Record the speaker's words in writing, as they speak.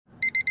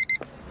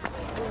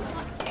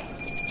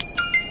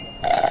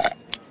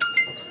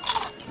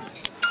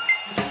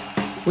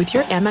With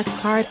your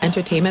Amex card,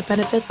 entertainment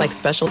benefits like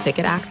special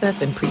ticket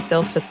access and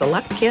pre-sales to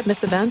select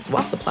can't-miss events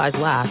while supplies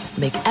last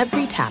make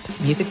every tap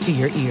music to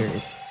your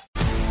ears.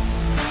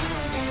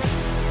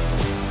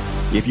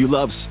 If you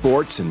love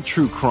sports and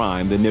true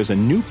crime, then there's a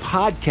new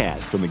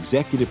podcast from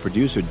executive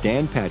producer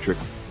Dan Patrick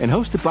and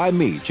hosted by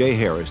me, Jay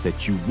Harris,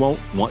 that you won't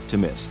want to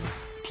miss.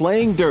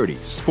 Playing Dirty: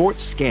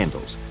 Sports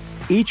Scandals.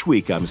 Each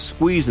week, I'm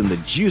squeezing the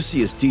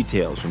juiciest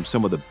details from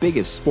some of the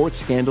biggest sports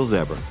scandals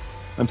ever.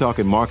 I'm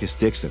talking Marcus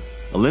Dixon,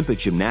 Olympic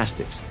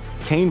gymnastics,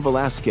 Cain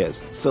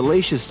Velasquez,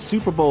 salacious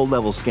Super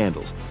Bowl-level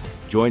scandals.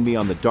 Join me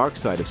on the dark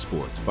side of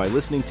sports by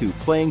listening to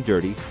Playing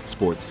Dirty: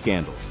 Sports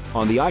Scandals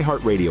on the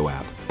iHeartRadio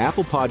app,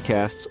 Apple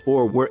Podcasts,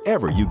 or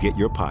wherever you get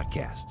your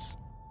podcasts.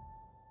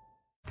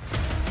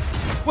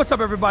 What's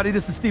up, everybody?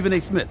 This is Stephen A.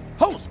 Smith,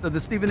 host of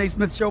the Stephen A.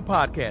 Smith Show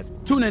podcast.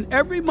 Tune in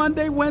every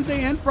Monday,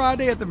 Wednesday, and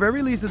Friday at the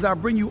very least as I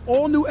bring you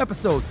all new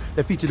episodes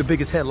that feature the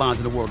biggest headlines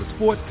in the world of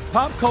sports,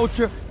 pop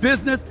culture,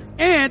 business,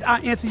 and I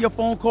answer your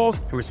phone calls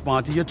and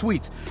respond to your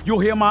tweets. You'll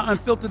hear my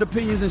unfiltered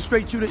opinions and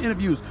straight-shooter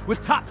interviews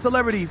with top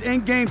celebrities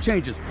and game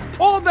changers.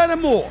 All that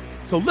and more.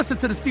 So listen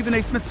to the Stephen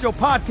A. Smith Show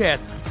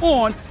podcast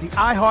on the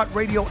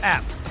iHeartRadio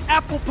app,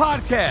 Apple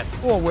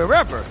Podcasts, or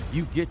wherever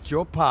you get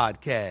your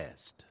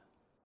podcast.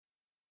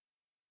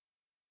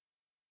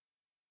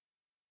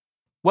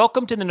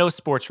 Welcome to the No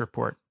Sports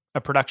Report, a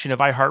production of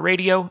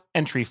iHeartRadio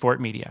and Treefort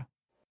Media.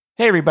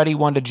 Hey everybody,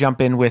 wanted to jump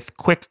in with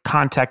quick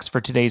context for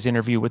today's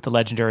interview with the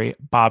legendary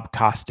Bob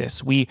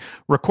Costas. We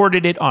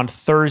recorded it on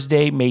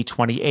Thursday, May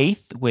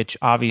 28th, which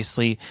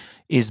obviously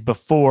is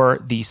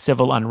before the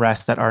civil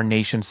unrest that our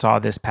nation saw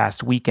this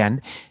past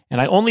weekend.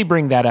 And I only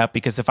bring that up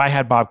because if I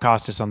had Bob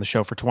Costas on the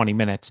show for 20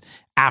 minutes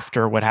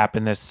after what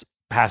happened this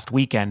past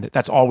weekend,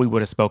 that's all we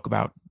would have spoke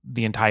about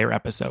the entire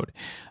episode.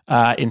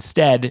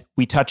 Instead,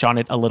 we touch on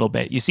it a little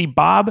bit. You see,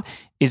 Bob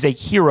is a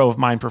hero of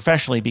mine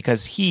professionally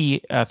because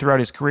he, throughout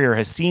his career,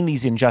 has seen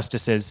these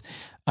injustices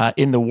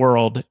in the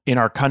world, in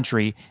our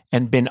country,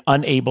 and been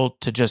unable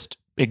to just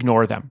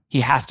ignore them.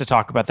 He has to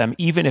talk about them,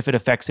 even if it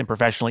affects him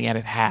professionally, and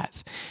it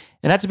has.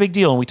 And that's a big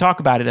deal. And we talk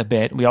about it a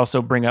bit. We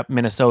also bring up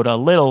Minnesota a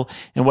little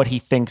and what he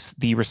thinks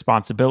the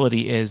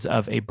responsibility is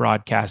of a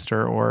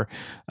broadcaster or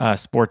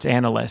sports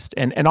analyst.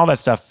 And all that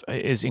stuff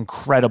is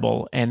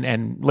incredible.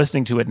 And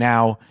listening to it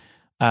now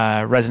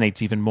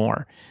resonates even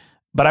more.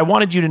 But I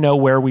wanted you to know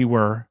where we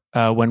were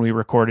when we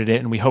recorded it.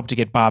 And we hope to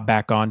get Bob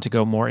back on to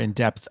go more in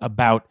depth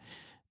about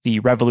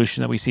the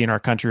revolution that we see in our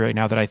country right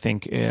now that I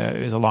think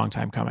is a long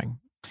time coming.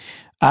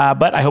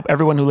 But I hope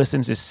everyone who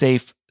listens is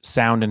safe,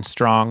 sound, and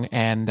strong.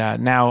 And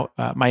now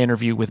my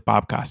interview with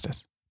Bob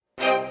Costas.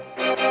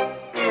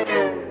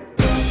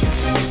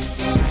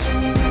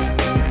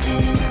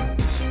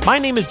 My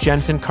name is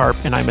Jensen Karp,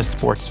 and I'm a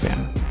sports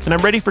fan. And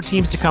I'm ready for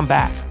teams to come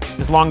back,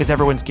 as long as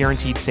everyone's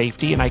guaranteed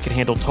safety and I can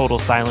handle total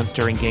silence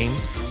during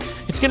games.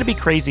 It's going to be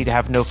crazy to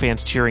have no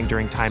fans cheering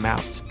during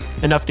timeouts.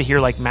 Enough to hear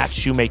like Matt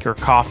Shoemaker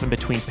cough in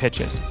between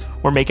pitches,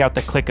 or make out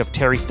the click of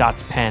Terry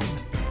Stott's pen.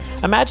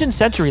 Imagine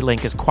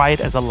CenturyLink as quiet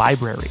as a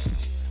library.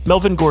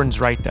 Melvin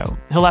Gordon's right, though.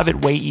 He'll have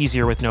it way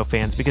easier with no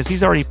fans because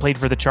he's already played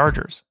for the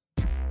Chargers.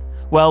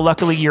 Well,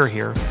 luckily you're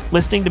here,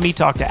 listening to me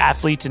talk to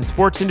athletes and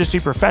sports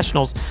industry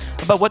professionals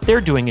about what they're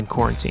doing in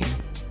quarantine,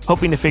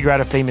 hoping to figure out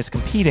if they miss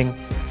competing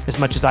as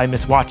much as I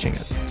miss watching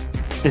it.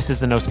 This is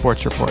the No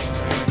Sports Report.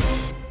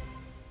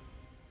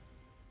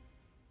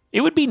 It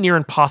would be near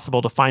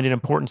impossible to find an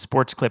important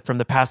sports clip from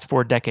the past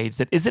 4 decades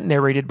that isn't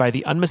narrated by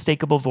the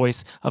unmistakable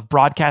voice of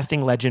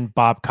broadcasting legend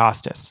Bob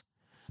Costas.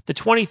 The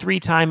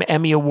 23-time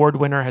Emmy Award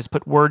winner has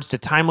put words to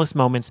timeless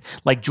moments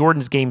like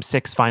Jordan's Game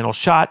 6 final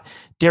shot,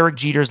 Derek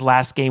Jeter's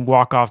last game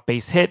walk-off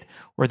base hit,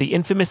 or the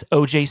infamous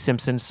O.J.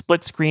 Simpson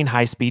split-screen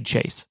high-speed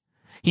chase.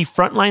 He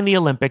frontlined the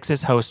Olympics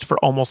as host for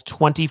almost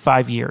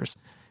 25 years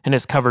and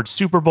has covered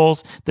Super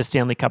Bowls, the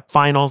Stanley Cup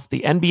Finals,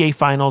 the NBA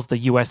Finals, the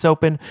U.S.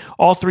 Open,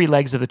 all 3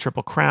 legs of the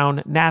Triple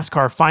Crown,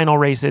 NASCAR final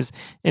races,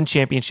 and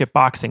championship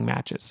boxing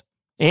matches.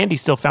 And he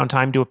still found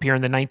time to appear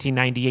in the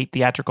 1998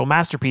 theatrical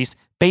masterpiece,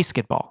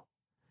 Basketball.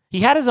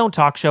 He had his own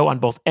talk show on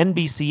both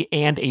NBC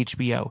and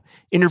HBO,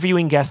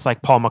 interviewing guests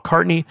like Paul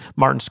McCartney,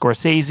 Martin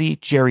Scorsese,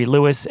 Jerry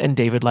Lewis, and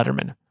David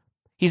Letterman.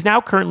 He's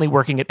now currently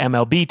working at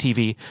MLB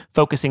TV,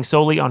 focusing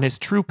solely on his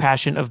true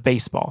passion of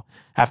baseball,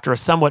 after a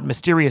somewhat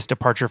mysterious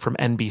departure from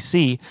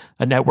NBC,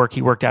 a network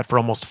he worked at for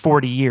almost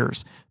 40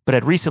 years, but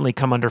had recently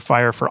come under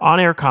fire for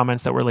on-air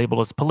comments that were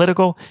labeled as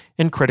political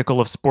and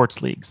critical of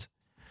sports leagues.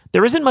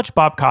 There isn't much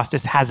Bob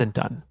Costas hasn't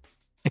done,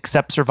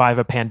 except survive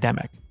a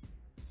pandemic.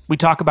 We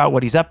talk about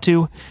what he's up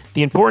to,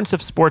 the importance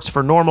of sports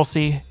for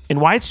normalcy, and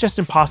why it's just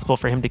impossible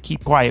for him to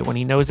keep quiet when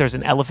he knows there's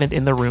an elephant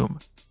in the room.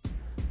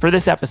 For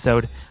this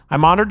episode,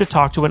 I'm honored to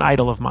talk to an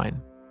idol of mine,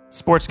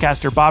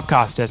 sportscaster Bob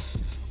Costas,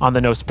 on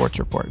the No Sports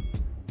Report.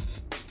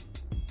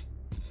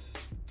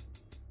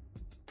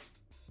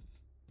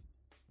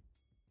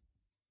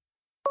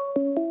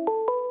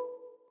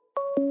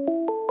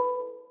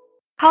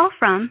 Call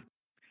from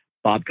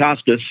Bob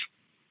Costas.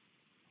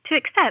 To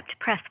accept,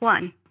 press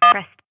 1.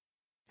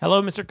 Hello,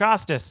 Mr.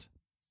 Costas.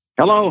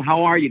 Hello,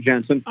 how are you,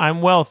 Jensen?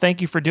 I'm well.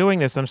 Thank you for doing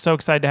this. I'm so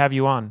excited to have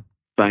you on.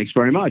 Thanks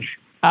very much.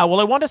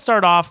 Well, I want to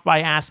start off by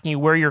asking you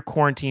where you're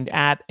quarantined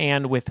at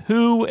and with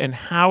who and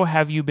how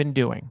have you been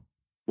doing?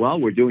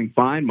 Well, we're doing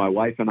fine. My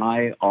wife and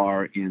I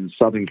are in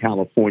Southern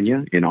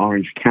California, in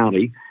Orange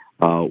County,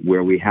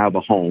 where we have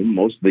a home.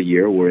 Most of the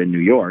year we're in New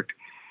York,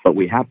 but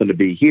we happen to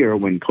be here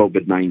when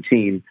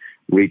COVID-19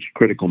 reached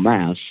critical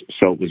mass,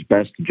 so it was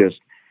best to just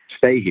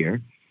stay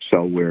here.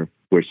 So we're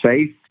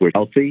safe, we're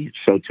healthy,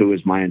 so too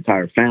is my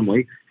entire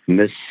family.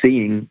 Miss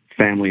seeing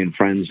family and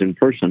friends in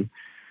person,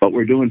 but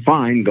we're doing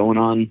fine, going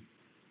on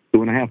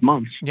 2.5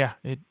 months. Yeah,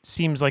 it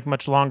seems like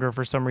much longer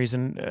for some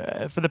reason.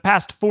 For the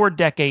past 4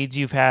 decades,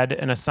 you've had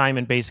an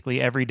assignment basically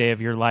every day of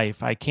your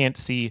life. I can't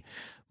see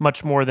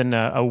much more than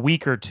a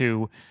week or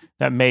two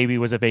that maybe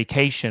was a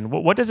vacation.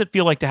 What does it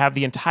feel like to have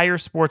the entire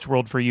sports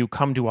world for you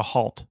come to a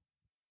halt?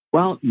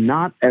 Well,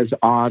 not as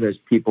odd as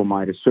people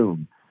might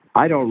assume.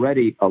 I'd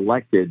already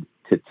elected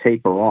to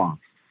taper off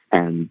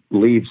and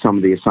leave some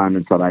of the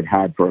assignments that I'd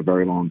had for a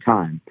very long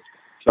time.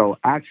 So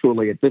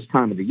actually, at this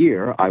time of the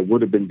year, I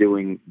would have been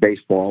doing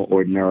baseball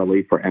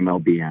ordinarily for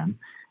MLBN,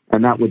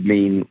 and that would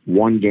mean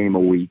 1 game a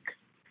week.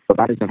 But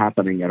that isn't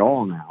happening at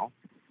all now.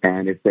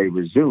 And if they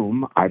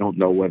resume, I don't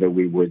know whether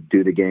we would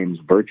do the games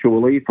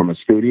virtually from a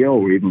studio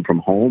or even from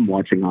home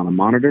watching on a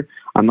monitor.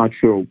 I'm not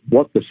sure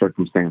what the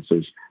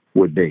circumstances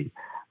would be.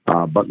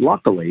 But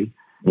luckily,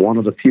 one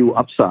of the few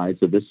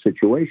upsides of this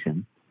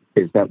situation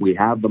is that we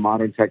have the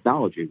modern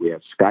technology. We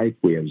have Skype,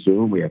 we have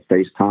Zoom, we have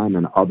FaceTime,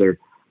 and other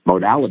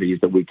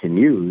modalities that we can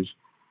use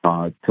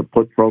to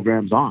put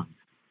programs on.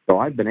 So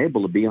I've been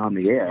able to be on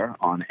the air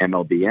on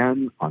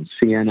MLBN, on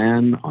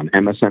CNN, on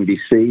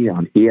MSNBC,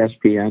 on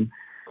ESPN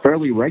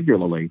fairly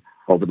regularly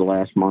over the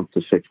last month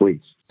to 6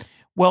 weeks.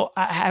 Well,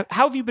 how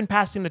have you been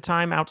passing the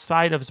time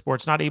outside of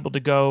sports, not able to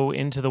go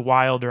into the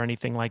wild or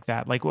anything like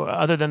that? Like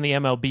other than the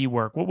MLB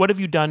work, what have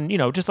you done,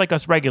 just like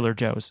us regular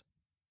Joes?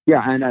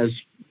 Yeah, and as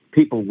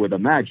people would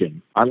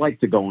imagine, I like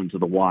to go into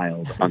the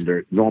wild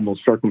under normal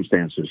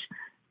circumstances.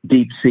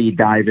 Deep sea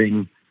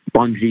diving,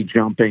 bungee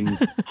jumping,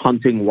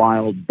 hunting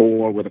wild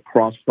boar with a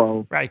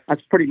crossbow. Right.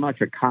 That's pretty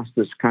much a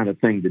Costas kind of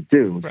thing to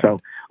do. Right. So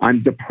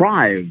I'm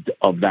deprived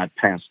of that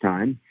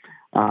pastime.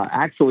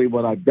 Actually,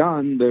 what I've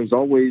done,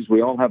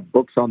 we all have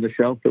books on the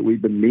shelf that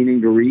we've been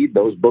meaning to read.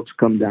 Those books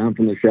come down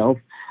from the shelf.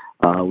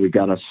 We've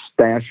got a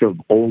stash of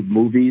old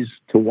movies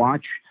to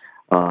watch.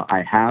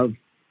 I have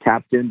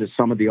tapped into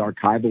some of the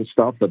archival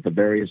stuff that the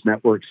various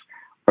networks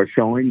are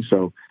showing.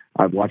 So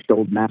I've watched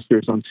old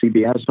Masters on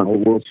CBS, an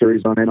old World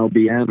Series on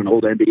NLBN, and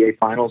old NBA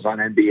Finals on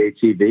NBA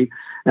TV.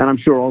 And I'm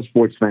sure all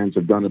sports fans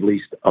have done at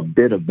least a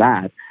bit of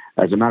that.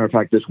 As a matter of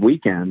fact, this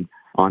weekend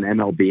on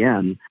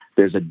MLBN,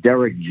 there's a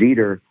Derek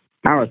Jeter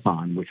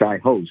marathon, which I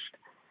host,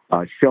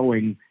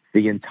 showing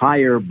the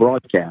entire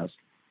broadcast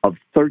of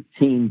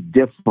 13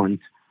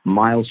 different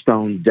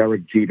milestone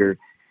Derek Jeter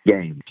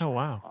games. Oh,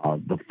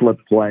 wow. The flip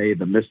play,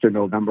 the Mr.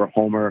 November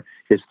homer,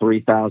 his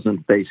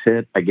 3,000th base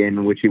hit, a game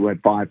in which he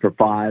went 5 for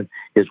 5,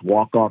 his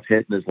walk-off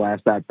hit in his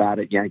last at-bat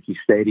at Yankee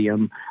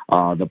Stadium,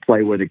 the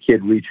play where the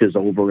kid reaches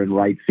over in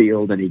right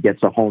field and he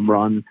gets a home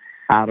run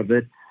out of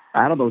it.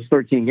 Out of those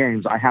 13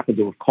 games, I happen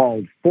to have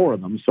called 4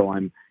 of them, so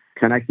I'm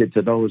connected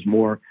to those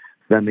more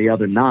than the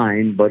other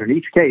 9. But in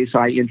each case,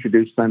 I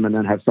introduce them and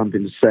then have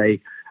something to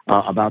say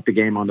about the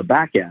game on the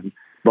back end.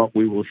 But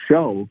we will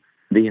show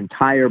the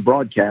entire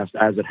broadcast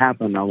as it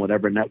happened on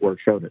whatever network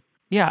showed it.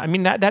 Yeah, I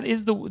mean, that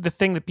is the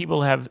thing that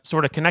people have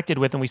sort of connected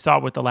with, and we saw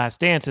it with The Last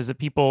Dance, is that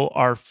people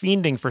are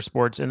fiending for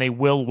sports and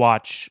they'll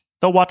watch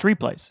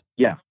replays.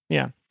 Yeah.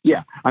 Yeah.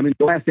 Yeah. I mean,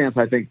 The Last Dance,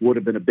 I think, would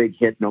have been a big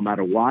hit no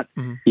matter what,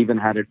 even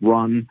had it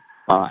run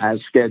as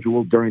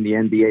scheduled during the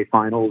NBA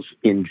Finals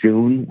in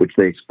June, which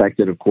they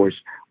expected, of course,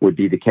 would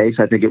be the case.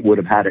 I think it would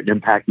have had an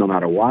impact no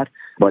matter what.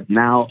 But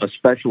now,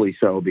 especially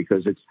so,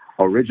 because it's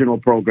original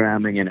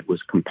programming and it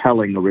was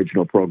compelling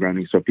original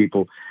programming, so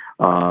people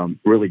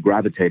really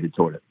gravitated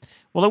toward it.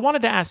 Well, I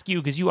wanted to ask you,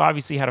 because you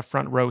obviously had a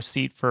front row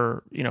seat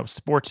for,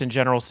 sports in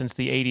general since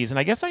the 80s. And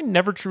I guess I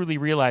never truly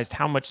realized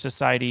how much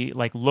society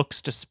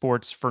looks to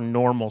sports for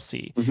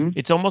normalcy. Mm-hmm.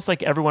 It's almost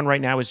like everyone right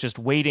now is just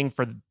waiting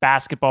for the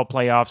basketball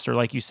playoffs or,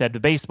 like you said, the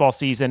baseball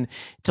season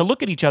to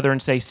look at each other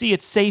and say, see,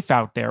 it's safe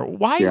out there.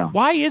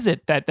 Why is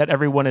it that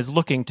everyone is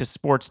looking to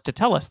sports to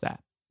tell us that?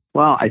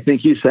 Well, I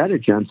think you said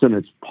it, Jensen.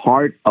 It's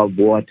part of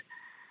what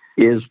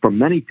is, for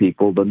many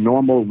people, the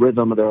normal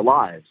rhythm of their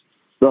lives.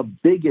 The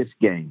biggest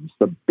games,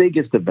 the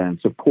biggest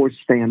events, of course,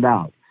 stand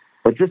out.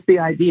 But just the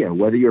idea,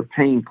 whether you're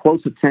paying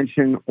close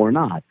attention or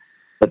not,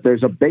 that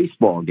there's a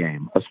baseball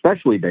game,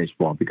 especially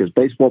baseball, because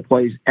baseball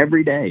plays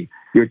every day.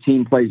 Your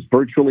team plays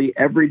virtually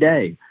every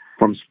day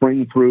from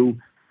spring through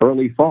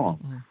early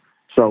fall.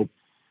 So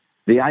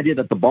the idea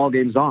that the ball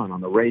game's on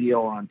the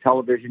radio or on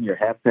television, you're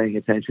half paying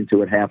attention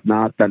to it, half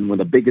not. Then when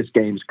the biggest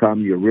games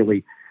come, you're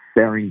really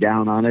bearing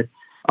down on it.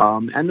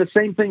 And the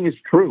same thing is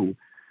true.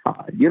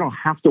 You don't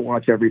have to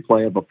watch every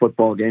play of a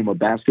football game or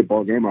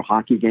basketball game or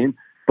hockey game,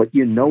 but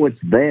it's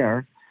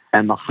there.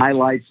 And the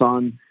highlights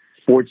on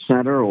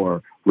SportsCenter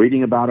or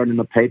reading about it in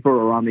the paper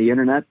or on the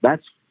internet,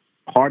 that's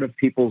part of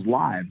people's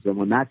lives. And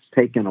when that's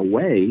taken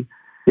away,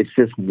 it's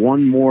just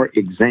one more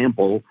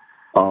example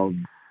of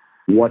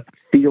what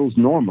feels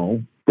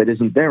normal that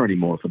isn't there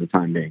anymore for the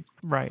time being.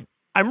 Right.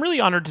 I'm really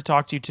honored to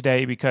talk to you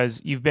today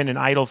because you've been an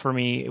idol for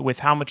me with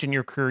how much in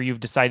your career you've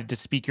decided to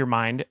speak your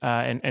mind.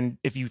 And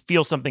if you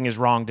feel something is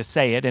wrong, to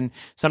say it. And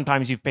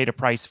sometimes you've paid a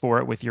price for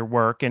it with your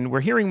work. And we're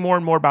hearing more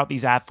and more about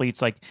these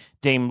athletes like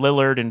Dame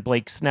Lillard and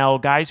Blake Snell,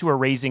 guys who are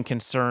raising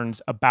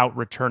concerns about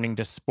returning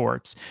to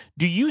sports.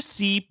 Do you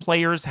see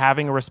players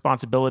having a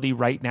responsibility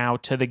right now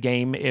to the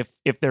game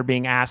if they're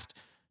being asked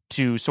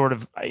to sort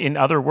of, in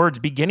other words,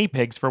 be guinea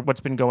pigs for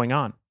what's been going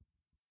on?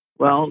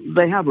 Well,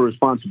 they have a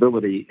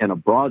responsibility in a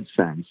broad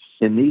sense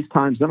in these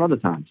times and other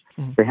times.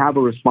 Mm-hmm. They have a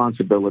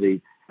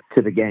responsibility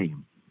to the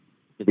game,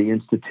 to the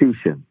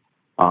institution,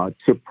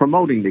 to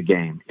promoting the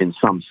game in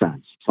some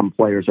sense. Some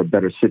players are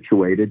better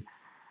situated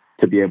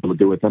to be able to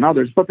do it than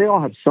others, but they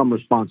all have some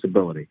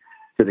responsibility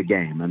to the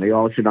game. And they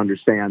all should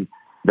understand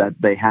that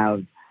they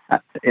have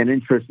an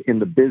interest in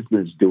the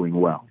business doing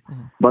well.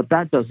 Mm-hmm. But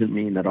that doesn't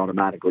mean that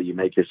automatically you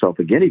make yourself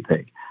a guinea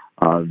pig.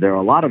 There are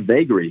a lot of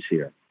vagaries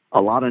here. A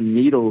lot of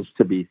needles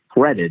to be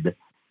threaded,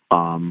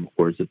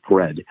 or is it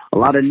thread? A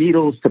lot of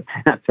needles to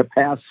pass.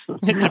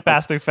 To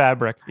pass through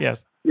fabric,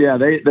 yes. Yeah,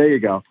 there you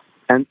go.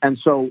 And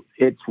so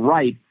it's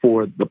right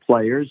for the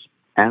players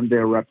and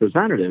their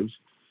representatives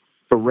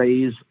to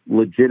raise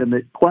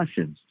legitimate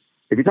questions.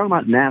 If you're talking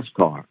about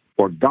NASCAR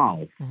or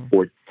golf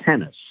or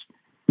tennis,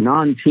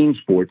 non-team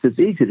sports, it's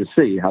easy to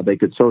see how they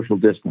could social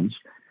distance,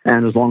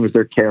 and as long as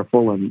they're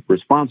careful and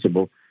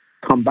responsible,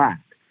 come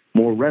back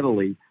more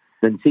readily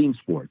than team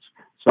sports.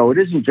 So it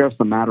isn't just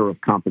a matter of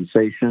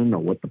compensation or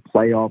what the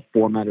playoff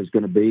format is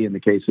going to be in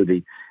the case of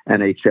the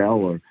NHL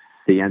or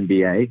the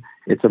NBA.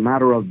 It's a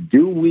matter of,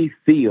 do we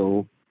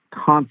feel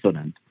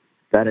confident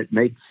that it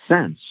makes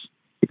sense?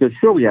 Because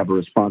sure, we have a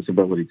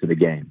responsibility to the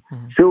game.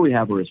 Mm-hmm. Sure, we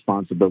have a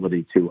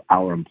responsibility to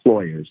our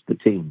employers, the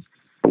teams.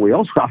 But we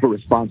also have a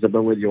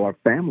responsibility to our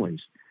families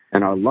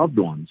and our loved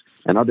ones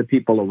and other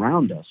people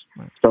around us.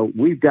 Right. So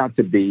we've got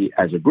to be,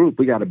 as a group,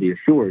 we got to be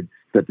assured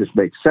that this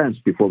makes sense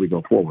before we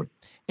go forward.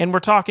 And we're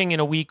talking in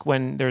a week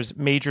when there's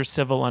major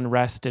civil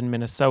unrest in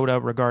Minnesota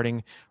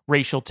regarding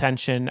racial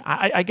tension.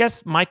 I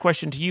guess my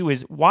question to you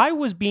is, why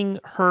was being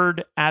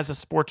heard as a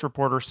sports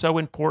reporter so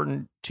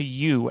important to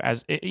you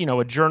as, you know,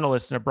 a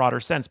journalist in a broader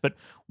sense? But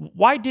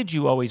why did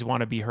you always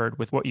want to be heard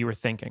with what you were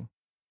thinking?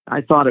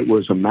 I thought it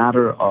was a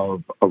matter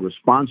of a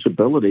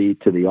responsibility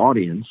to the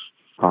audience.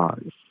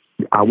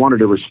 I wanted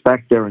to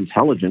respect their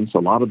intelligence. A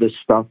lot of this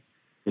stuff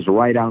is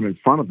right out in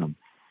front of them.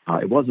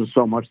 It wasn't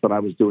so much that I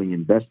was doing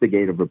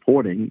investigative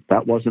reporting.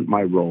 That wasn't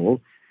my role.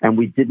 And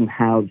we didn't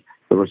have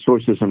the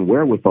resources and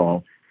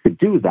wherewithal to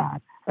do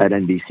that at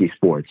NBC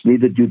Sports.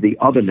 Neither do the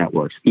other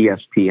networks.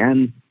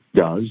 ESPN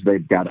does.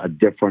 They've got a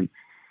different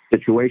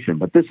situation.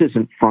 But this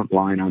isn't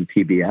Frontline on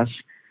PBS.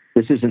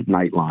 This isn't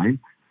Nightline.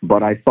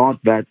 But I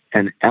thought that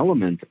an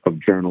element of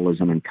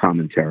journalism and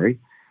commentary,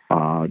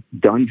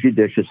 done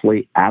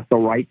judiciously at the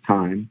right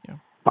time,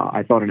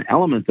 I thought an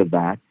element of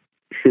that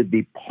should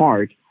be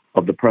part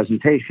of the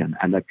presentation,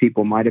 and that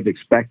people might have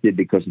expected,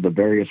 because of the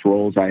various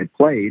roles I had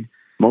played,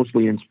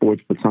 mostly in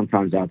sports, but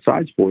sometimes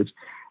outside sports,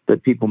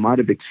 that people might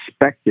have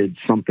expected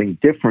something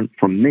different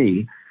from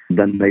me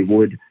than they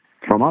would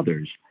from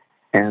others.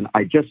 And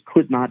I just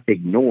could not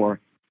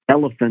ignore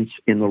elephants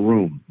in the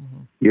room.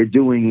 Mm-hmm. You're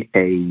doing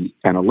an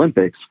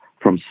Olympics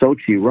from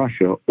Sochi,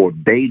 Russia, or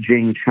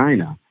Beijing,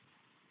 China.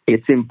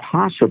 It's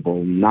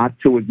impossible not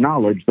to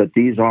acknowledge that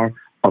these are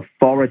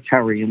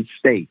authoritarian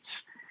states.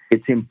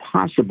 It's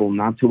impossible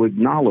not to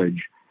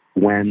acknowledge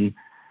when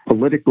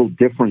political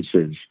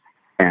differences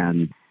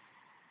and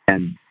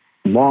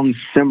long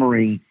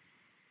simmering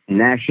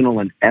national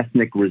and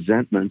ethnic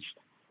resentments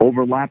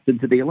overlapped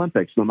into the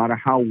Olympics. No matter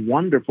how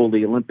wonderful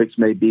the Olympics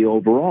may be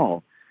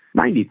overall,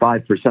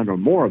 95% or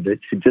more of it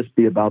should just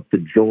be about the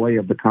joy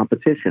of the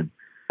competition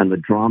and the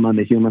drama and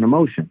the human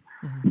emotion.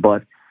 Mm-hmm.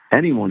 But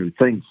anyone who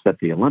thinks that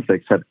the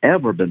Olympics have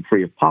ever been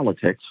free of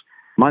politics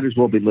might as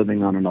well be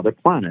living on another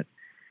planet.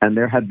 And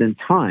there have been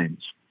times,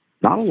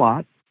 not a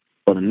lot,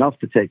 but enough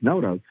to take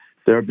note of,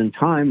 there have been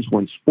times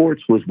when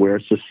sports was where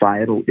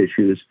societal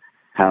issues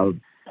have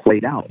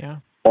played out,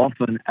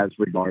 often as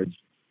regards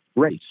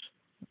race.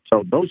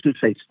 So those who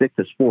say stick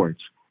to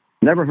sports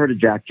never heard of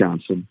Jack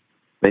Johnson.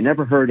 They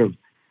never heard of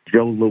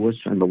Joe Louis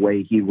and the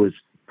way he was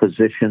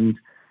positioned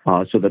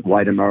so that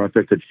white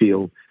America could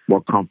feel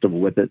more comfortable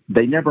with it.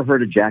 They never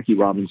heard of Jackie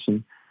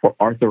Robinson or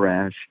Arthur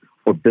Ashe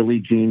or Billie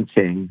Jean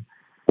King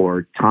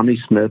or Tommy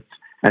Smith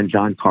and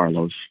John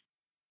Carlos.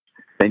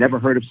 They never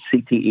heard of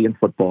CTE in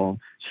football,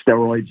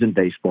 steroids in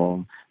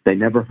baseball. They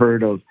never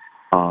heard of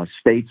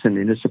states and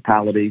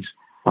municipalities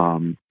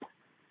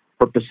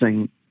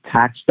purposing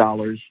tax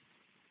dollars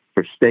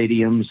for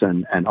stadiums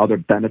and other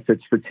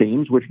benefits for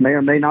teams, which may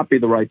or may not be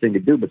the right thing to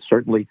do, but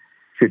certainly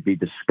should be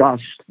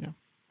discussed. Yeah.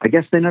 I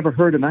guess they never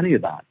heard of any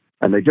of that.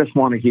 And they just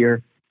want to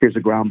hear, here's a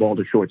ground ball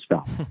to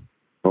shortstop.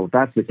 Well, if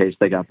that's the case,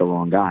 they got the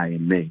wrong guy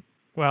in me.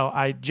 Well,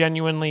 I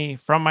genuinely,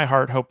 from my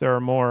heart, hope there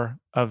are more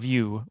of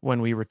you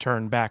when we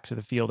return back to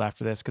the field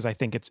after this, because I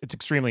think it's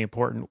extremely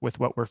important with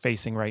what we're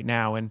facing right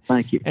now. And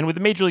Thank you. and with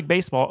the Major League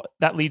Baseball,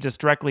 that leads us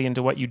directly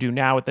into what you do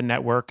now at the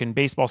network. And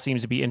baseball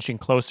seems to be inching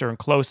closer and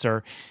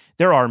closer.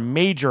 There are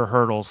major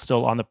hurdles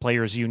still on the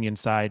players' union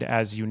side,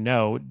 as you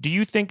know. Do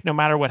you think no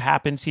matter what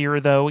happens here,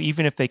 though,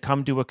 even if they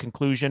come to a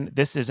conclusion,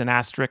 this is an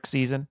asterisk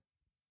season?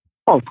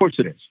 Oh, of course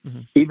it is.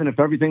 Mm-hmm. Even if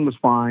everything was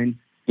fine,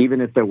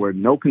 even if there were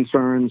no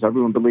concerns,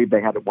 everyone believed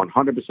they had it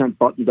 100%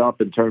 buttoned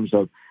up in terms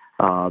of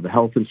the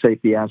health and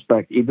safety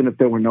aspect, even if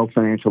there were no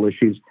financial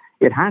issues,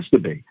 it has to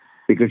be,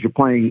 because you're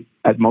playing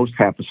at most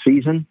half a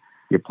season.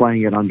 You're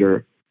playing it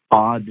under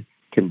odd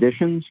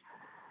conditions.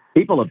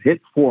 People have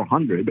hit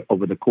 400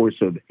 over the course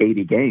of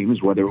 80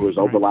 games, whether it was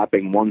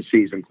overlapping one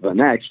season to the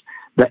next.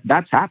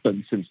 That's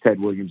happened since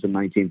Ted Williams in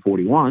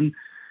 1941,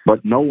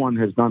 but no one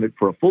has done it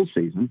for a full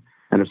season.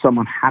 And if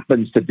someone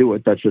happens to do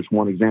it, that's just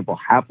one example,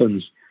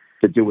 happens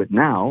to do it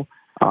now,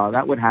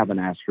 that would have an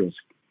asterisk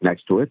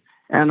next to it.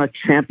 And a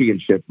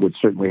championship would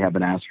certainly have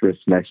an asterisk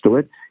next to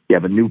it. You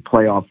have a new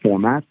playoff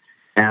format,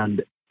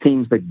 and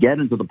teams that get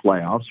into the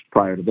playoffs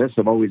prior to this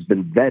have always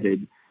been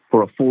vetted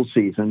for a full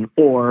season,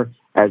 or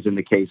as in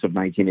the case of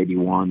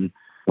 1981,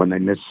 when they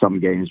missed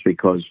some games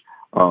because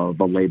of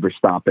a labor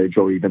stoppage,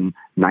 or even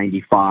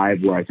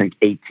 95, where I think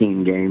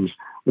 18 games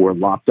were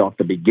lopped off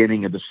the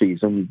beginning of the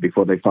season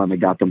before they finally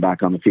got them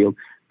back on the field.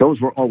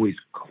 Those were always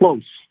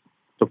close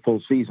to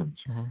full seasons.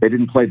 Mm-hmm. They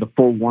didn't play the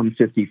full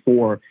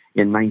 154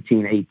 in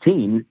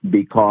 1918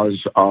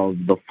 because of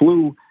the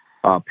flu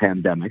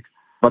pandemic,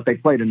 but they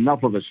played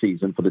enough of a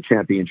season for the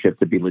championship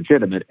to be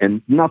legitimate,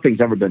 and nothing's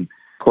ever been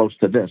close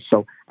to this.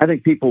 So I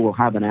think people will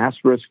have an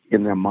asterisk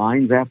in their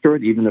minds after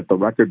it, even if the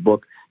record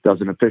book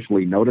doesn't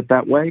officially note it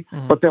that way,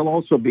 but they'll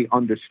also be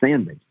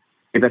understanding.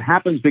 If it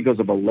happens because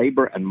of a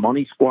labor and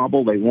money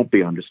squabble, they won't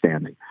be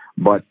understanding.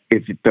 But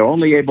if they're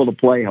only able to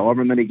play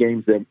however many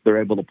games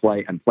they're able to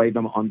play, and play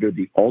them under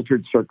the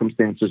altered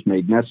circumstances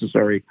made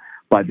necessary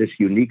by this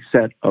unique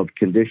set of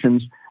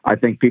conditions, I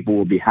think people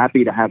will be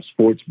happy to have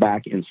sports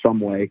back in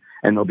some way,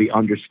 and they'll be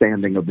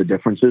understanding of the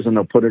differences, and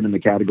they'll put it in the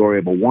category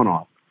of a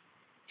one-off.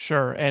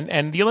 Sure.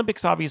 And the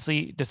Olympics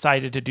obviously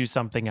decided to do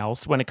something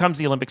else. When it comes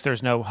to the Olympics,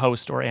 there's no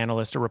host or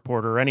analyst or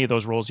reporter or any of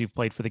those roles you've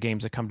played for the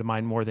games that come to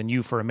mind more than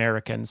you for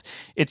Americans.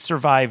 It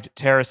survived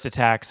terrorist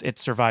attacks. It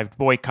survived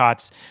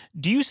boycotts.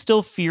 Do you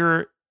still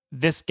fear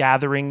this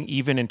gathering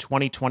even in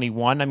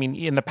 2021? I mean,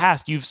 in the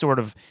past, you've sort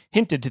of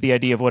hinted to the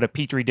idea of what a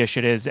petri dish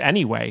it is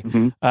anyway.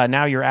 Mm-hmm.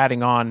 Now you're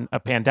adding on a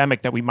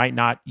pandemic that we might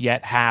not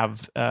yet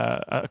have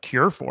a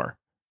cure for.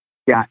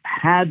 Yeah,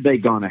 had they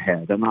gone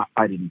ahead, and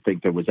I didn't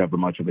think there was ever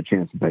much of a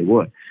chance that they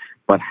would,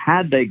 but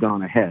had they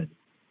gone ahead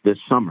this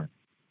summer,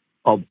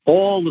 of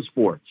all the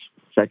sports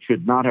that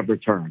should not have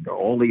returned, or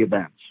all the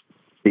events,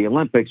 the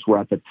Olympics were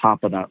at the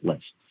top of that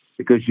list,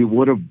 because you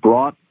would have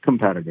brought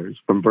competitors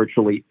from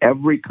virtually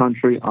every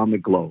country on the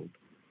globe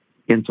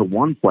into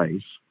one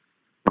place,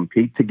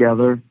 compete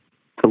together,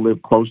 to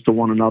live close to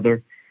one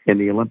another in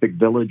the Olympic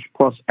Village,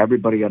 plus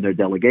everybody on their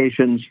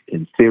delegations,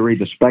 in theory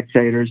the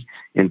spectators,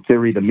 in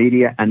theory the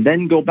media, and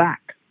then go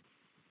back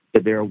to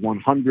their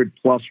 100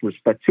 plus,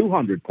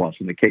 200 plus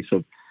in the case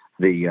of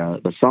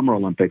the Summer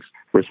Olympics,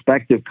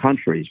 respective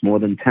countries, more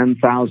than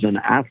 10,000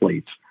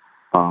 athletes.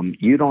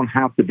 You don't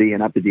have to be an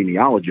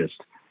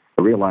epidemiologist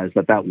to realize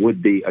that that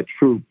would be a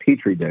true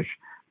petri dish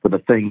for the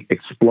thing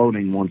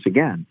exploding once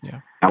again.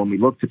 Yeah. Now, when we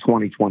look to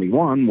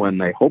 2021, when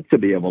they hope to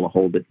be able to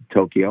hold it in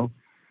Tokyo,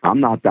 I'm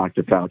not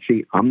Dr.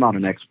 Fauci. I'm not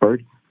an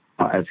expert.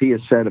 As he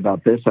has said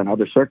about this and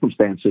other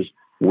circumstances,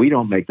 we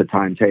don't make the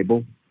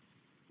timetable.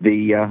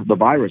 The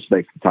virus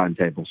makes the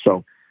timetable.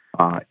 So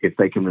if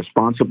they can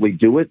responsibly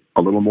do it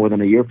a little more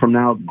than a year from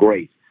now,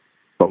 great.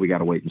 But we got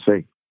to wait and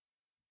see.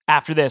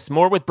 After this,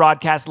 more with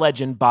broadcast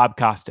legend Bob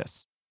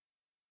Costas.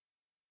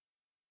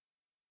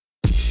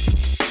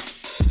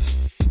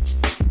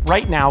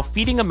 Right now,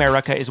 Feeding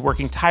America is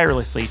working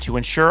tirelessly to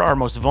ensure our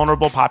most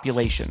vulnerable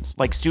populations,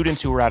 like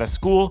students who are out of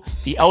school,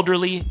 the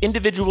elderly,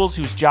 individuals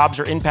whose jobs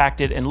are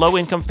impacted, and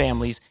low-income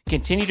families,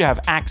 continue to have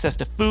access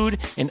to food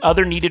and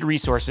other needed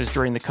resources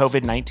during the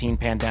COVID-19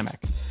 pandemic.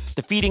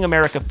 The Feeding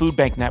America Food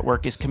Bank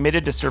Network is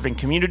committed to serving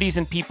communities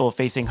and people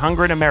facing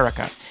hunger in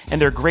America,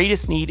 and their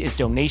greatest need is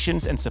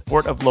donations and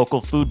support of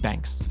local food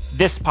banks.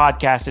 This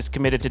podcast is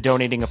committed to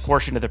donating a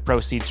portion of the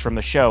proceeds from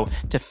the show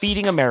to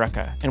Feeding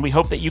America, and we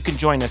hope that you can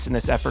join us in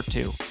this effort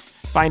too.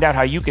 Find out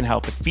how you can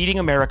help at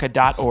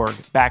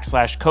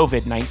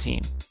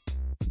feedingamerica.org/COVID-19.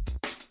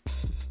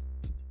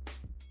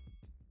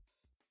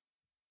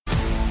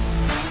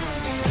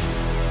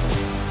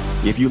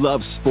 If you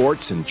love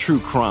sports and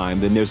true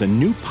crime, then there's a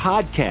new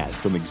podcast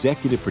from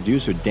executive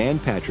producer Dan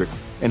Patrick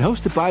and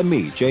hosted by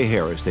me, Jay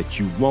Harris, that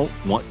you won't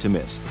want to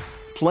miss.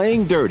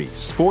 Playing Dirty: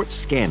 Sports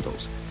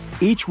Scandals.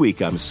 Each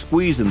week, I'm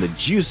squeezing the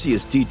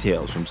juiciest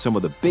details from some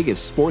of the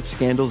biggest sports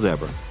scandals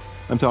ever.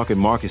 I'm talking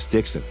Marcus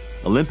Dixon,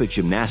 Olympic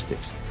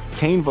gymnastics,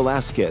 Cain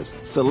Velasquez,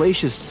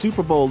 salacious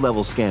Super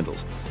Bowl-level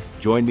scandals.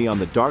 Join me on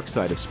the dark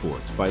side of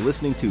sports by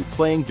listening to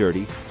Playing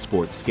Dirty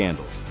Sports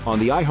Scandals on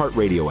the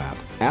iHeartRadio app,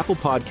 Apple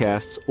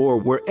Podcasts, or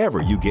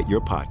wherever you get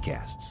your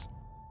podcasts.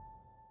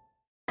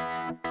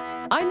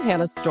 I'm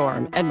Hannah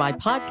Storm, and my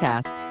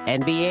podcast,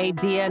 NBA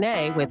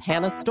DNA with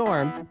Hannah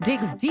Storm,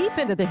 digs deep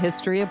into the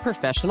history of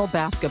professional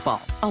basketball,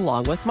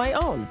 along with my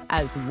own,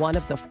 as one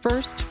of the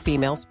first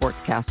female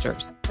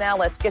sportscasters. Now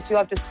let's get you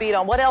up to speed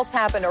on what else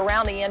happened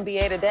around the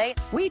NBA today.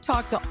 We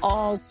talk to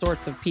all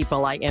sorts of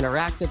people I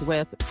interacted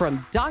with,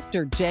 from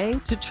Dr. J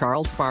to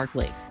Charles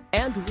Barkley,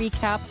 and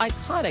recap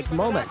iconic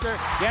moments.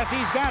 Yes,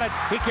 he's got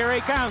it. Here he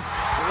comes.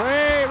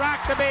 Way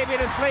rock the baby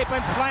to sleep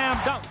and slam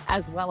dunk.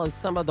 As well as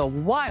some of the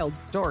wild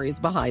stories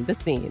behind the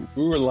scenes.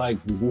 We were like,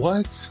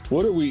 what?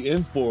 What are we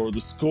in for?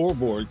 The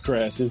scoreboard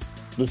crashes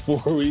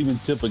before we even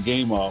tip a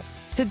game off.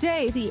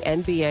 Today, the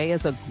NBA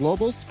is a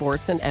global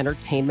sports and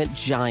entertainment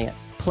giant.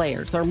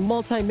 Players are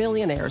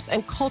multimillionaires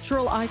and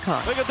cultural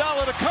icons.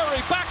 Iguodala to Curry,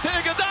 back to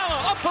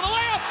Iguodala, up for the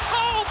layup.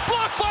 Oh,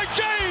 blocked by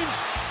James.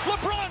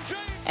 LeBron James.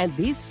 And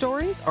these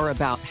stories are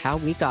about how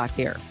we got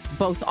here,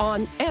 both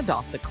on and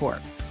off the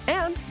court.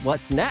 And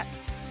what's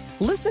next?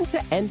 Listen to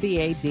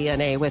NBA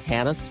DNA with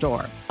Hannah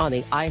Storm on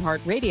the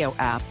iHeartRadio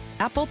app,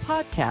 Apple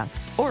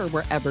Podcasts, or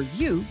wherever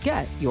you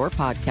get your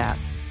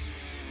podcasts.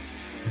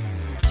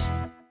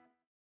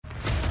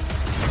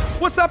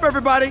 What's up,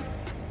 everybody?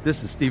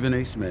 This is Stephen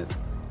A. Smith.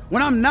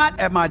 When I'm not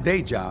at my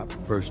day job,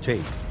 First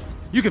Take,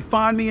 you can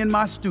find me in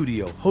my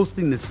studio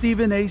hosting the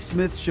Stephen A.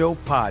 Smith Show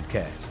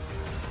podcast.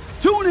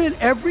 Tune in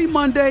every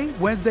Monday,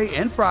 Wednesday,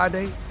 and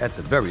Friday, at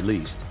the very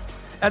least,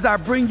 as I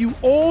bring you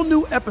all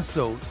new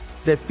episodes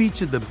that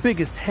feature the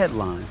biggest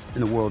headlines in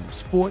the world of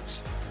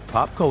sports,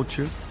 pop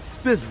culture,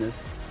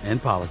 business,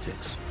 and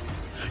politics.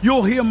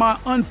 You'll hear my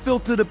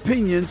unfiltered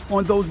opinions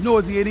on those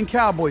nauseating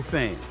Cowboy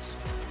fans,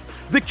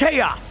 the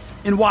chaos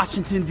in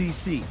Washington,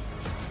 D.C.,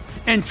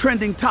 and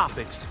trending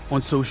topics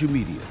on social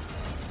media,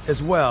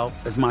 as well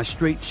as my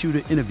straight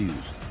shooter interviews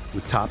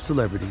with top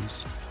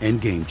celebrities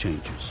and game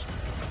changers.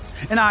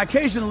 And I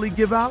occasionally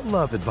give out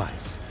love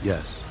advice.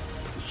 Yes,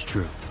 it's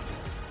true.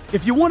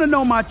 If you want to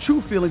know my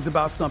true feelings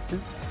about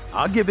something,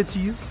 I'll give it to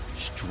you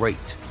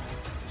straight.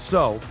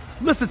 So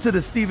listen to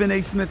the Stephen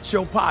A. Smith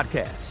Show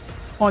podcast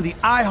on the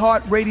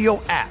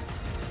iHeartRadio app,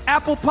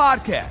 Apple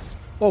Podcasts,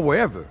 or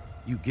wherever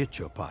you get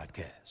your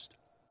podcast.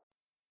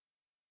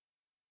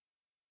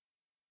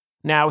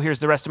 Now here's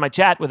the rest of my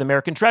chat with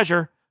American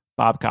treasure,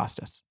 Bob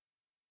Costas.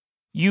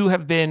 You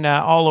have been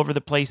all over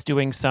the place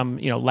doing some,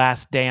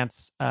 Last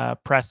Dance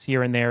press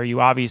here and there. You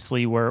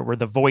obviously were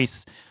the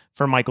voice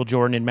for Michael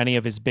Jordan in many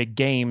of his big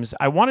games.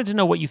 I wanted to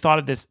know what you thought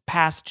of this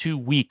past 2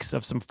 weeks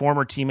of some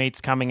former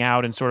teammates coming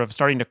out and sort of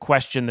starting to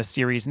question the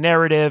series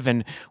narrative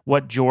and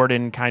what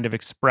Jordan kind of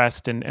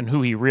expressed and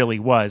who he really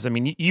was. I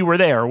mean, you were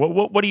there.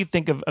 What do you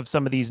think of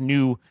some of these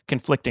new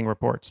conflicting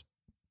reports?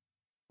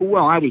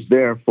 Well, I was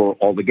there for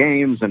all the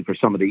games and for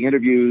some of the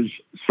interviews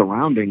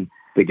surrounding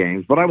the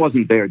games, but I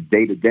wasn't there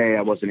day to day.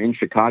 I wasn't in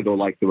Chicago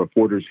like the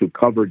reporters who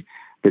covered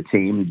the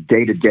team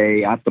day to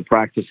day at the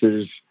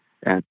practices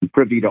and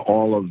privy to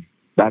all of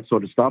that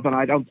sort of stuff. And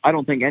I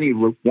don't think any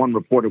one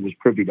reporter was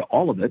privy to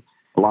all of it.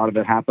 A lot of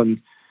it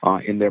happened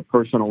in their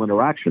personal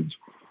interactions.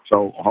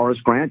 So Horace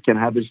Grant can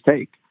have his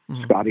take.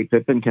 Mm-hmm. Scottie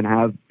Pippen can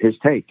have his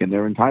take, and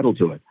they're entitled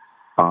to it.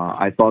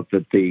 I thought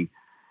that the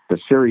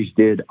series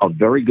did a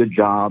very good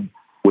job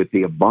with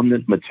the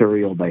abundant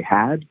material they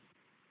had.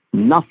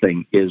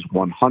 Nothing is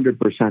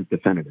 100%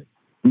 definitive.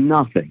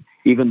 Nothing.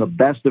 Even the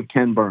best of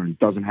Ken Burns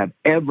doesn't have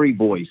every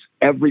voice,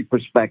 every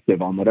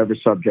perspective on whatever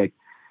subject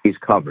he's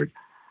covered.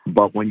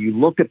 But when you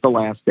look at The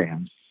Last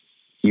Dance,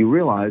 you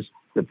realize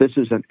that this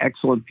is an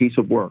excellent piece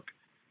of work.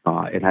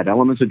 It had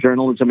elements of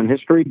journalism and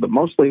history, but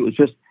mostly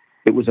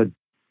it was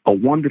a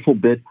wonderful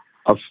bit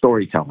of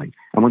storytelling.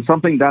 And when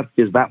something that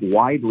is that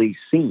widely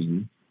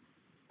seen,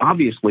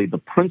 obviously the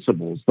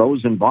principals,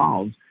 those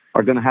involved,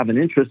 are going to have an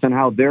interest in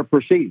how they're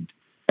perceived.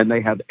 And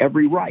they have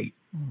every right,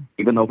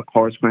 even though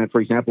Horace Grant,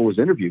 for example, was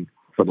interviewed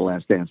for The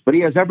Last Dance. But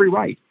he has every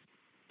right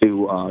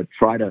to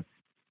try to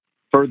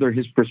further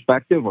his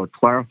perspective or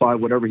clarify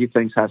whatever he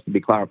thinks has to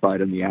be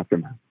clarified in the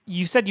aftermath.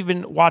 You said you've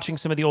been watching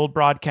some of the old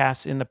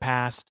broadcasts in the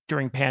past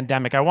during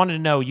pandemic. I wanted to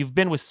know, you've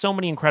been with so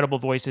many incredible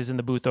voices in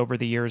the booth over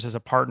the years as a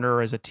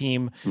partner, as a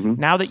team. Mm-hmm.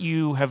 Now that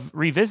you have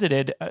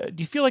revisited,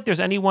 do you feel like there's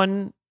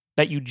anyone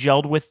that you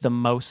gelled with the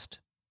most?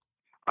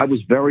 I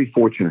was very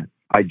fortunate.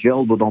 I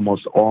gelled with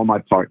almost all my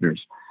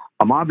partners.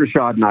 Ahmad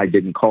Rashad and I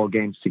didn't call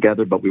games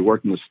together, but we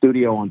worked in the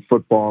studio on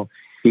football.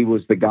 He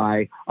was the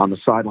guy on the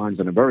sidelines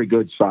and a very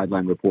good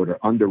sideline reporter,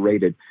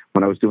 underrated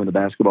when I was doing the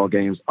basketball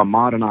games.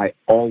 Ahmad and I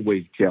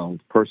always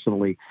gelled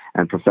personally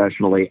and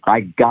professionally.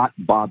 I got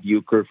Bob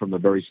Uecker from the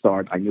very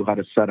start. I knew how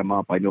to set him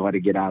up. I knew how to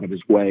get out of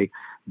his way.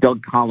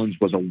 Doug Collins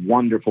was a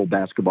wonderful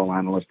basketball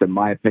analyst, in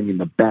my opinion,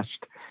 the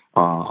best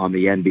on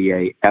the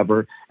NBA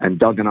ever. And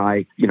Doug and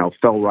I,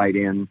 fell right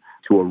in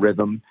to a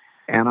rhythm.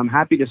 And I'm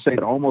happy to say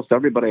that almost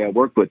everybody I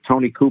worked with,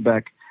 Tony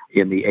Kubek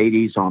in the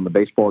 80s on the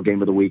Baseball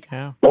Game of the Week,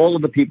 all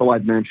of the people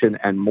I've mentioned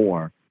and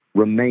more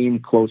remain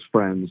close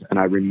friends, and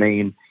I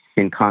remain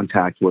in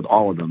contact with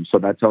all of them. So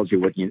that tells you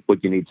what you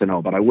need to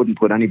know. But I wouldn't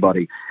put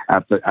anybody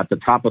at the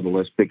top of the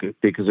list because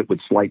it would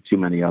slight too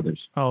many others.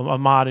 Oh,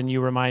 Ahmad, and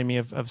you remind me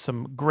of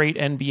some great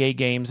NBA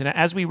games. And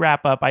as we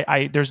wrap up,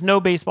 there's no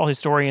baseball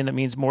historian that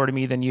means more to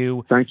me than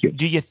you. Thank you.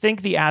 Do you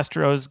think the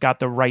Astros got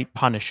the right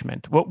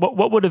punishment?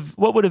 What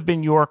would have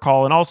been your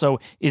call? And also,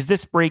 is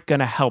this break going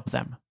to help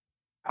them?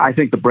 I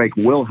think the break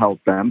will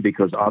help them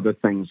because other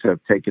things have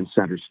taken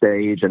center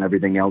stage and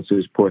everything else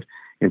is put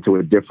into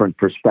a different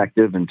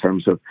perspective in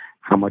terms of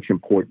how much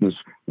importance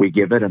we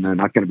give it. And there are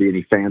not going to be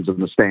any fans in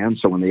the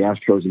stands. So when the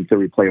Astros, in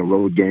theory, play a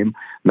road game,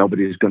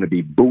 nobody's going to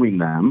be booing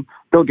them.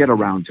 They'll get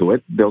around to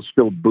it. They'll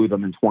still boo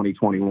them in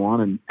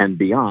 2021 and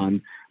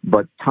beyond.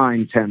 But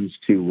time tends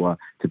to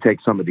take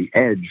some of the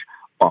edge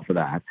off of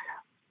that.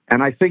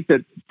 And I think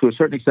that to a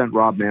certain extent,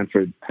 Rob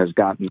Manfred has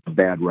gotten a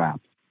bad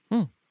rap.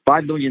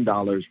 $5 million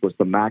was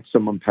the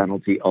maximum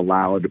penalty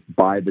allowed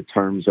by the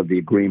terms of the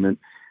agreement.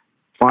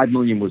 $5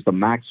 million was the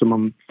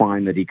maximum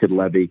fine that he could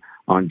levy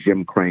on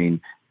Jim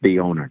Crane, the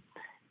owner.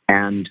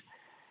 And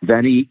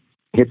then he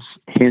hits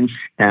Hinch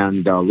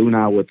and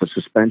Lunau with a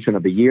suspension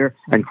of a year,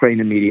 and Crane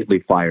immediately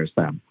fires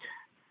them.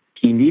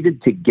 He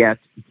needed to get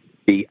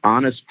the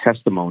honest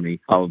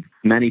testimony of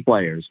many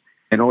players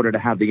in order to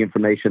have the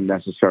information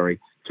necessary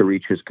to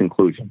reach his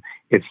conclusion.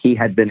 If he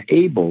had been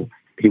able,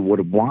 he would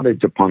have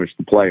wanted to punish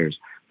the players,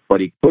 but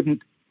he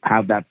couldn't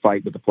have that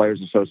fight with the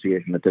Players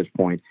Association at this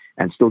point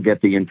and still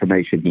get the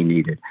information he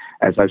needed.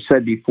 As I've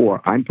said before,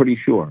 I'm pretty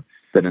sure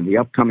that in the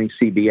upcoming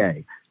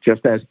CBA,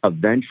 just as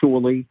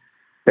eventually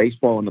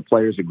baseball and the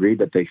players agreed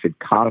that they should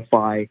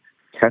codify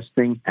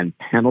testing and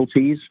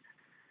penalties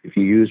if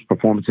you use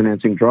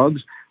performance-enhancing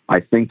drugs, I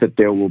think that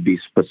there will be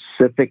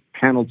specific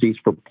penalties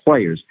for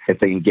players if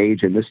they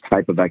engage in this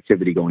type of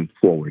activity going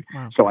forward.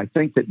 Wow. So I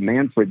think that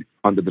Manfred,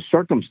 under the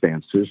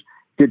circumstances,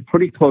 did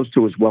pretty close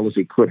to as well as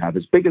he could have.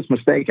 His biggest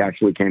mistake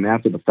actually came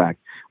after the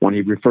fact when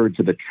he referred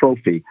to the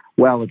trophy.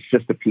 Well, it's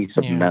just a piece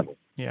of metal.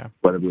 Yeah.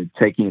 But it was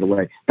taking it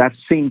away. That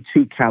seemed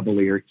too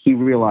cavalier. He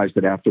realized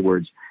it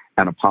afterwards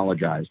and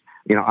apologized.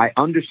 You know, I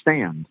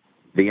understand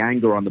the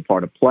anger on the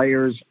part of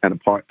players and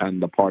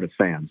the part of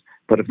fans.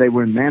 But if they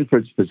were in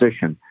Manfred's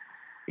position,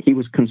 he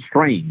was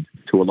constrained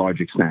to a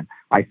large extent.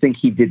 I think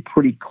he did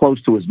pretty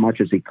close to as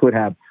much as he could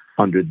have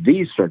under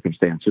these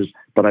circumstances,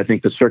 but I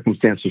think the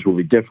circumstances will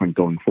be different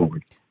going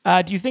forward.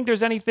 Do you think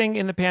there's anything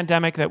in the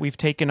pandemic that we've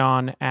taken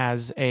on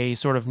as a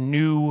sort of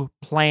new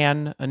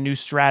plan, a new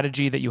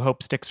strategy that you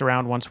hope sticks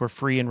around once we're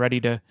free and ready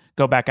to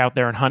go back out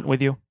there and hunt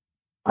with you?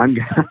 I'm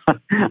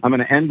going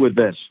to end with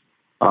this.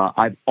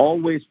 I've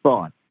always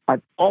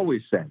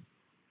said,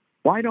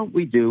 why don't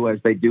we do as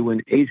they do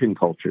in Asian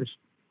cultures?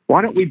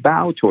 Why don't we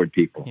bow toward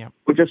people? Yeah.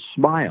 Or just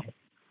smile,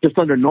 just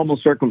under normal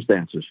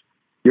circumstances.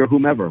 You're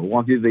whomever,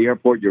 walking to the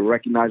airport, you're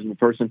recognizing the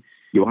person,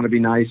 you want to be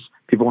nice,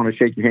 people want to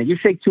shake your hand. You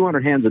shake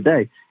 200 hands a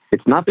day.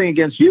 It's nothing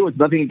against you. It's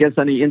nothing against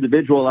any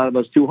individual out of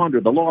those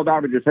 200. The law of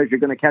averages says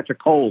you're going to catch a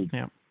cold.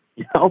 Yeah.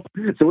 You know?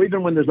 So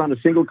even when there's not a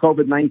single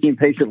COVID-19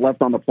 patient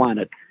left on the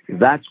planet,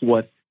 that's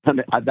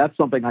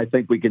something I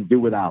think we can do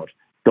without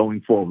going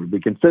forward. We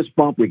can fist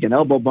bump, we can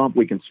elbow bump,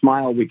 we can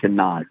smile, we can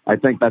nod. I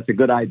think that's a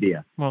good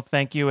idea. Well,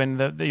 thank you.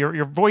 And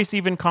your voice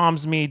even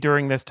calms me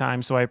during this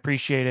time, so I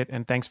appreciate it.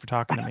 And thanks for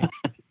talking to me.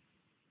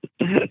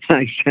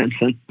 Thanks,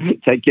 Jensen.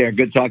 Take care.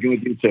 Good talking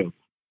with you, too.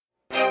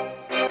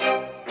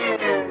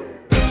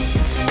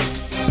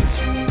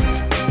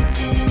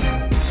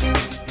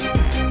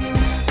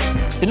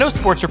 The No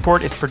Sports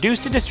Report is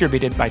produced and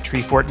distributed by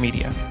Treefort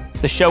Media.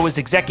 The show is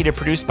executive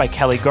produced by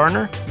Kelly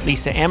Garner,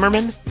 Lisa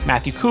Ammerman,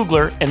 Matthew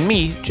Kugler, and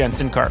me,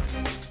 Jensen Karp.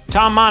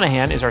 Tom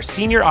Monahan is our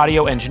senior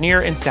audio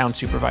engineer and sound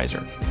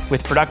supervisor,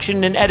 with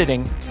production and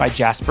editing by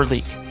Jasper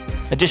Leak.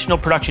 Additional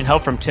production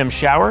help from Tim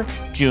Schauer,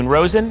 June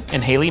Rosen,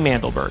 and Haley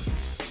Mandelberg.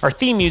 Our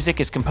theme music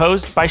is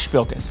composed by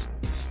Spilkus.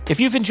 If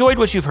you've enjoyed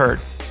what you've heard,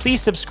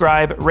 please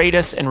subscribe, rate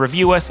us, and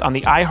review us on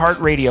the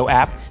iHeartRadio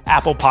app,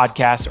 Apple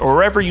Podcasts, or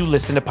wherever you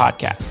listen to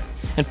podcasts.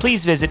 And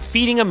please visit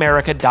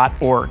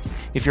feedingamerica.org.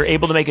 If you're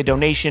able to make a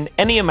donation,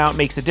 any amount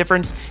makes a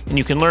difference, and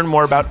you can learn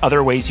more about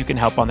other ways you can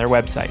help on their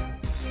website.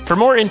 For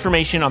more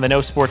information on the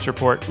No Sports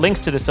Report, links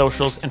to the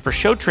socials, and for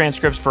show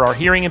transcripts for our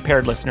hearing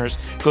impaired listeners,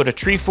 go to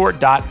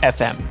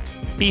treefort.fm.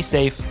 Be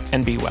safe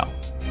and be well.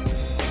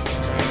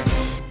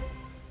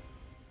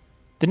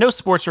 The No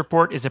Sports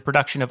Report is a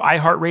production of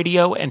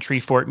iHeartRadio and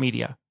Treefort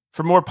Media.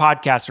 For more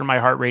podcasts from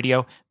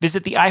iHeartRadio,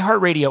 visit the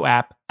iHeartRadio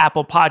app,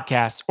 Apple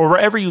Podcasts, or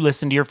wherever you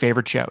listen to your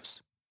favorite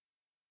shows.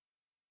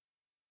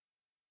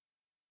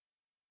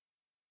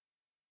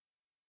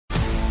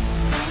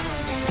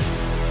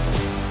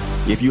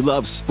 If you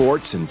love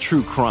sports and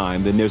true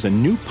crime, then there's a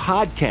new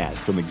podcast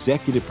from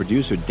executive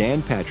producer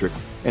Dan Patrick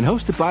and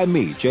hosted by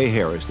me, Jay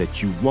Harris,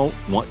 that you won't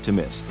want to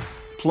miss.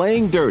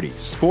 Playing Dirty: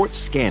 Sports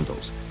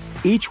Scandals.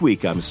 Each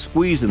week, I'm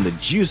squeezing the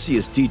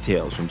juiciest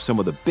details from some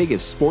of the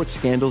biggest sports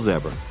scandals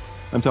ever.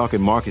 I'm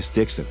talking Marcus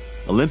Dixon,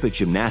 Olympic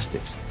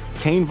gymnastics,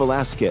 Cain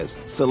Velasquez,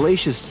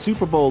 salacious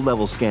Super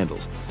Bowl-level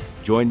scandals.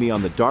 Join me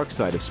on the dark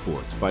side of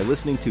sports by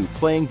listening to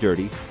Playing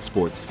Dirty: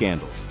 Sports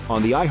Scandals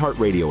on the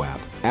iHeartRadio app,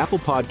 Apple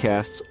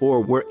Podcasts,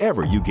 or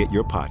wherever you get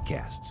your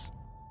podcasts.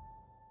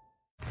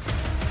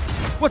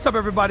 What's up,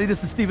 everybody?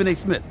 This is Stephen A.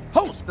 Smith,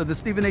 host of the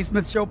Stephen A.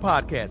 Smith Show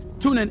podcast.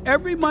 Tune in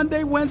every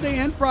Monday, Wednesday,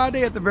 and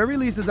Friday at the very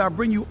least as I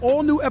bring you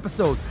all new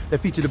episodes that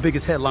feature the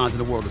biggest headlines in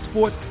the world of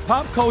sports,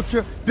 pop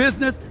culture,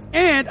 business,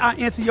 and I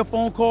answer your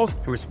phone calls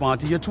and respond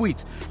to your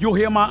tweets. You'll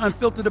hear my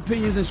unfiltered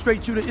opinions and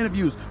straight-shooter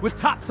interviews with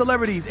top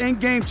celebrities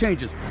and game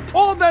changers.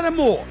 All of that and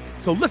more.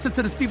 So listen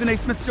to the Stephen A.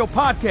 Smith Show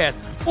podcast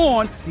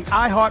on the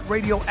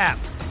iHeartRadio app,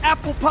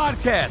 Apple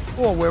Podcasts,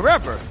 or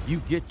wherever you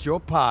get your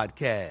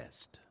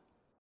podcast.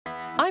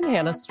 I'm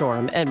Hannah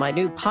Storm, and my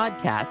new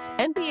podcast,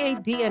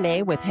 NBA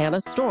DNA with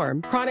Hannah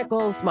Storm,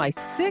 chronicles my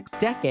 6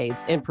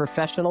 decades in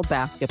professional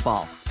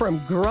basketball.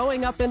 From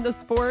growing up in the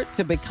sport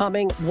to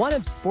becoming one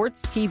of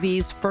sports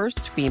TV's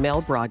first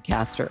female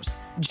broadcasters.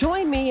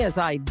 Join me as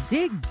I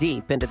dig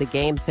deep into the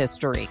game's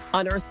history,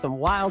 unearth some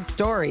wild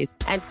stories,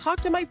 and talk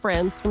to my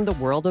friends from the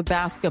world of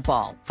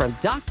basketball, from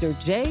Dr.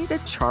 J to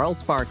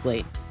Charles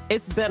Barkley.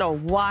 It's been a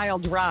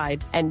wild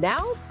ride, and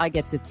now I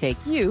get to take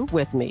you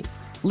with me.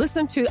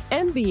 Listen to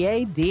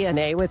NBA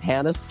DNA with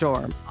Hannah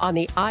Storm on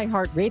the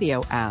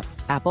iHeartRadio app,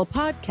 Apple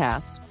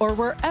Podcasts, or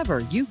wherever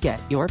you get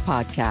your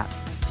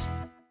podcasts.